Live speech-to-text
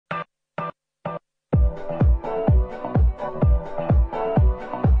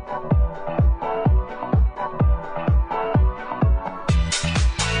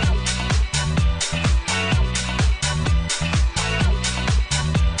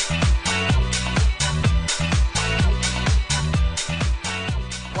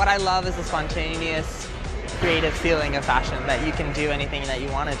I love is the spontaneous, creative feeling of fashion, that you can do anything that you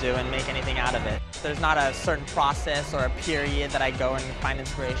want to do and make anything out of it. There's not a certain process or a period that I go and find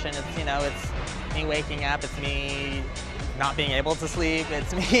inspiration. It's, it's me waking up, it's me not being able to sleep,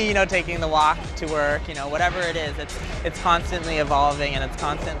 it's me, taking the walk to work, whatever it is, it's constantly evolving and it's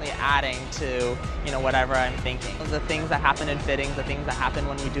constantly adding to, whatever I'm thinking. The things that happen in fittings, the things that happen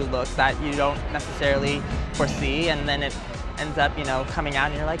when we do looks that you don't necessarily foresee, and then it ends up, coming out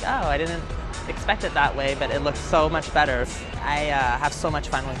and you're like, oh, I didn't expect it that way, but it looks so much better. I have so much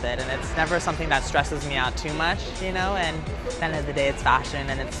fun with it, and it's never something that stresses me out too much, and at the end of the day it's fashion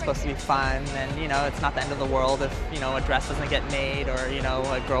and it's supposed to be fun, and it's not the end of the world if a dress doesn't get made, or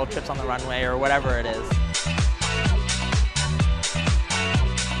a girl trips on the runway or whatever it is.